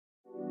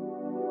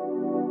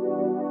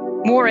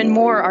More and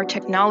more, our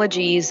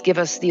technologies give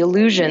us the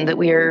illusion that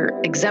we are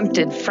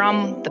exempted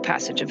from the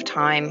passage of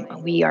time.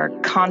 We are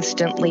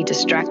constantly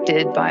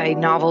distracted by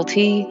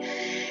novelty,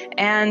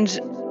 and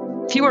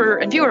fewer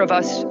and fewer of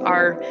us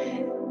are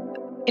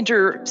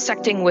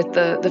intersecting with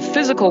the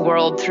physical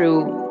world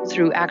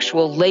through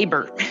actual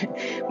labor.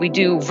 We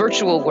do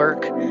virtual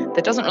work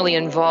that doesn't really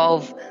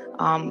involve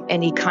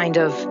any kind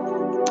of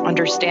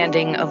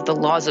understanding of the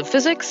laws of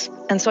physics.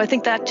 And so I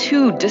think that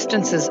too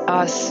distances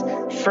us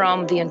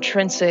from the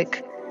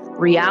intrinsic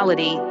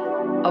reality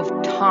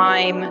of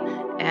time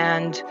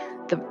and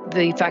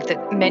the fact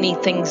that many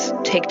things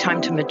take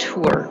time to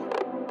mature.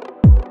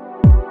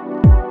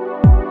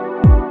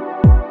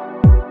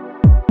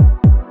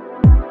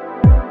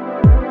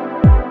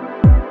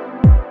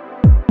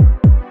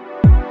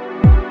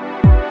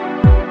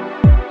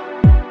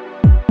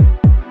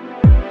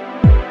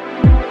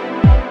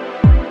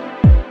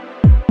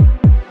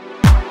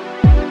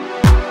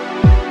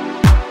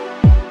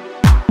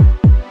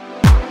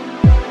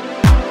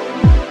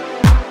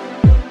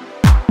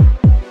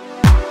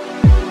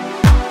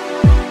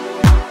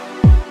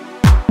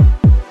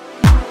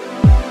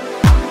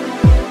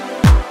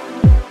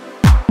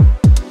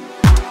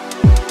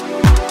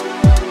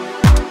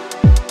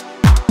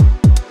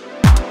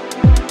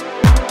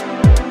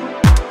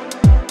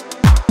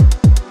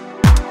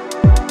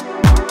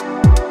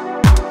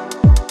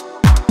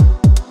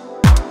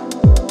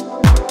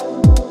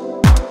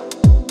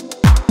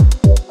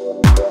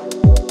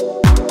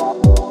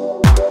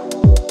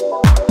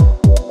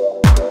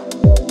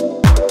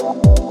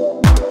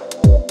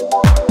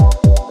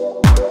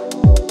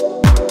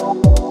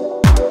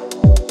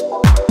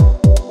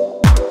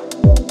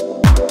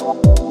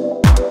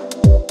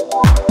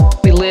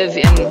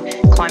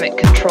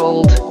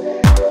 Climate-controlled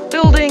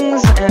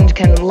buildings and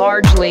can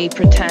largely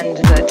pretend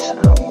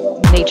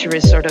that nature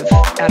is sort of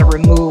at a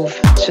remove.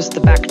 It's just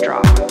the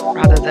backdrop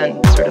rather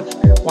than sort of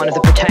one of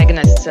the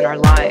protagonists in our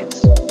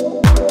lives.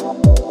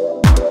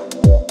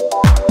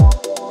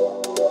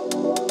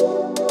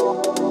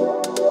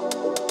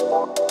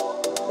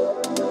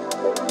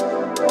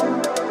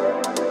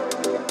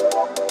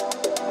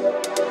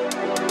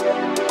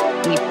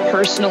 We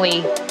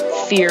personally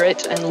fear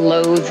it and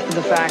loathe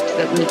the fact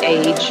that we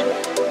age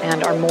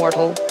and are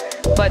mortal.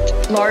 But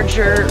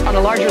on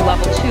a larger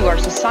level too, our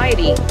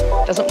society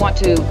doesn't want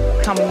to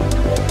come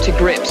to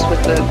grips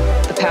with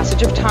the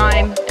passage of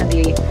time and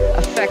the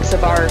effects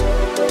of our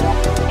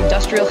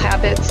industrial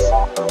habits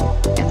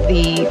and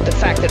the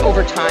fact that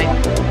over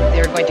time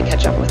they're going to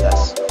catch up with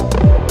us.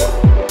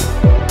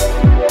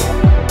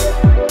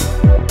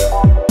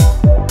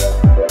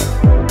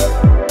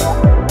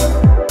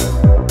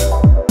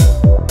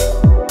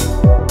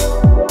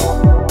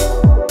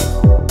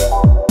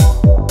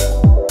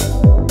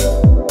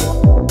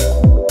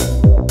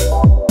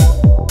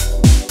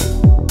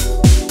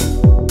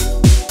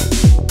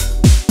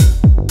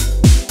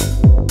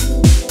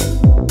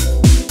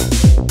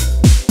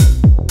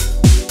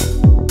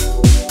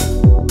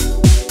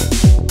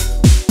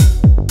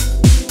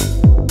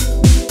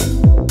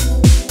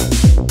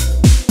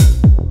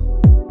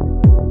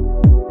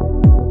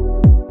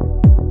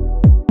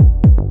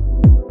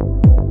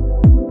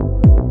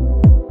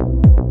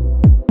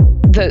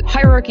 The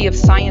hierarchy of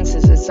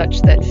sciences is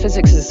such that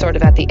physics is sort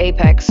of at the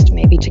apex,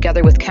 maybe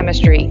together with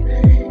chemistry,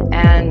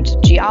 and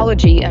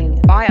geology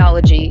and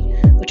biology,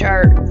 which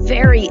are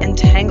very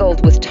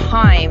entangled with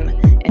time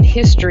and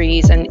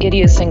histories and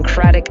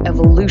idiosyncratic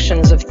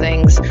evolutions of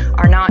things,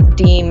 are not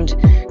deemed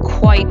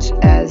quite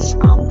as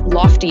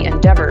lofty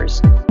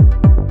endeavors.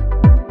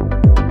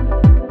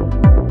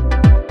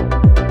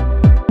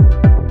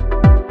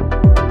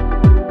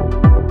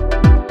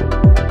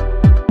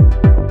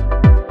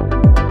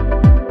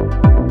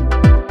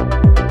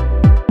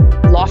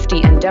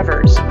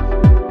 Endeavors.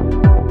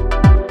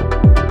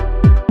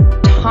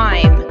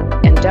 Time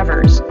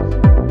endeavors. And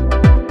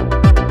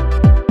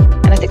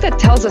I think that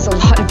tells us a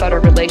lot about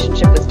our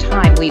relationship with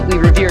time. We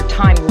revere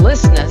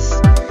timelessness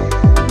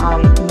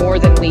more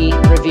than we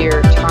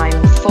revere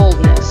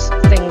timefulness,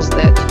 things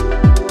that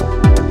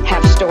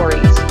have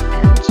stories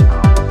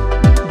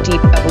and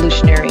deep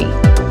evolutionary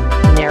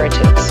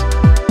narratives.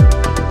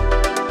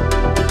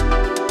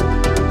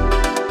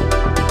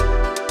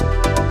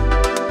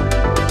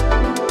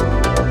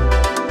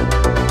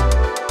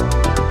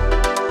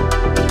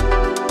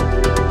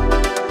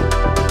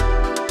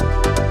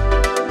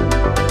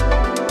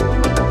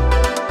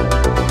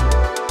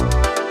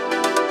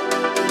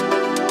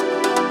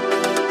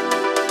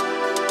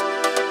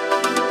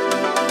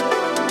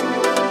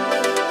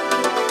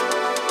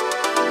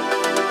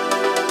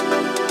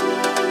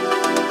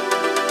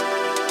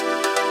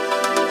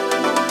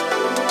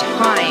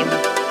 Time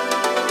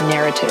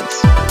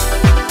narratives.